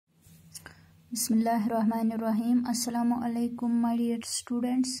Bismillahirrahmanirrahim. Assalamu alaikum, my dear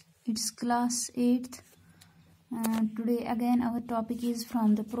students. It's class 8th. Today again our topic is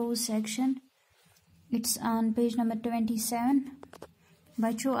from the prose section. It's on page number 27.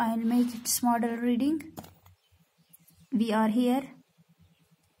 Bacho, I'll make its model reading. We are here.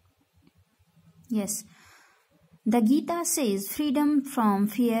 Yes. The Gita says freedom from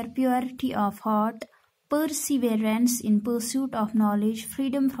fear, purity of heart, perseverance in pursuit of knowledge,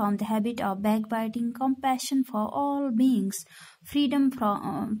 freedom from the habit of backbiting, compassion for all beings, freedom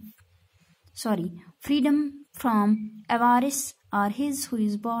from avarice are his who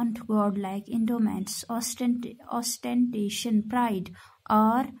is born to godlike endowments, ostentation, pride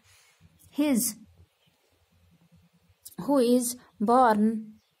are his who is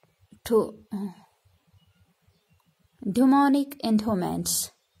born to demonic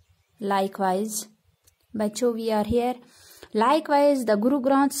endowments. Likewise, Bacho, we are here. Likewise, the Guru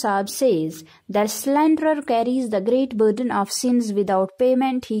Granth Sahib says, the slanderer carries the great burden of sins without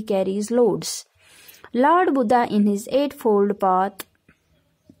payment, he carries loads. Lord Buddha in his eightfold path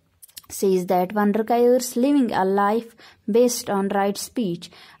says that one requires living a life based on right speech.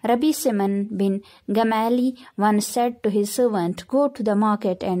 Rabbi Simon bin Gamali once said to his servant, go to the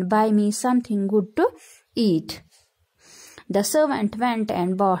market and buy me something good to eat. The servant went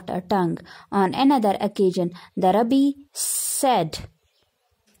and bought a tongue. On another occasion, the Rabbi said,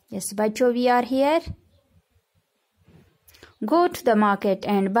 yes, Bacho, we are here. Go to the market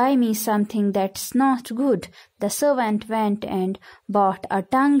and buy me something that's not good. The servant went and bought a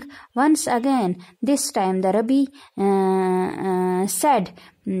tongue once again. This time the Rabbi said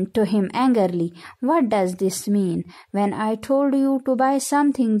to him angrily, what does this mean? When I told you to buy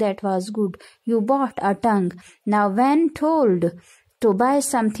something that was good, you bought a tongue. Now when told to buy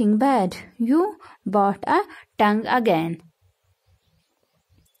something bad, you bought a tongue again.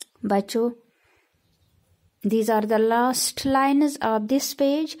 Bacho, these are the last lines of this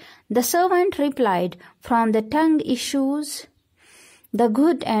page. The servant replied, from the tongue issues the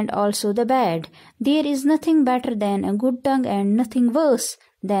good and also the bad. There is nothing better than a good tongue and nothing worse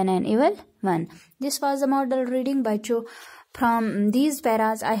than an evil one. This was a model reading, Bacho. From these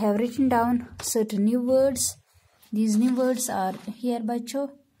paras, I have written down certain new words. These new words are here, Bacho.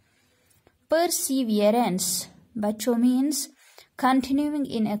 Perseverance, Bacho, means continuing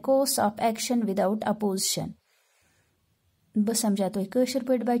in a course of action without opposition. Bus samjhato kashir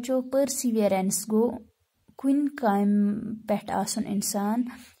pad bacho. Perseverance go kun kaim pet asun insan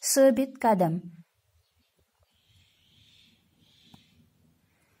sabit kadam.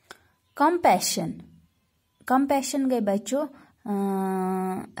 Compassion gay bacho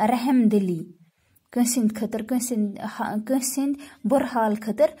rahm dili. Kansind khatar kansind burhal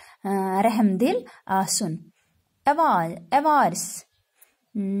khatar rahm dil asun. Avarice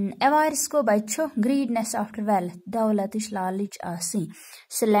go bacho greediness after wealth, dawlatish lalich asi.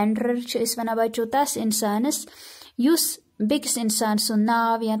 Slanderer is wana bacho tas insanes use biggest insan sun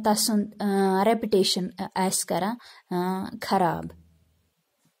nav ya tasun reputation as kara kharab.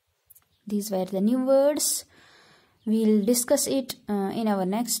 These were the new words. We'll discuss it in our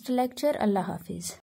next lecture. Allah Hafiz.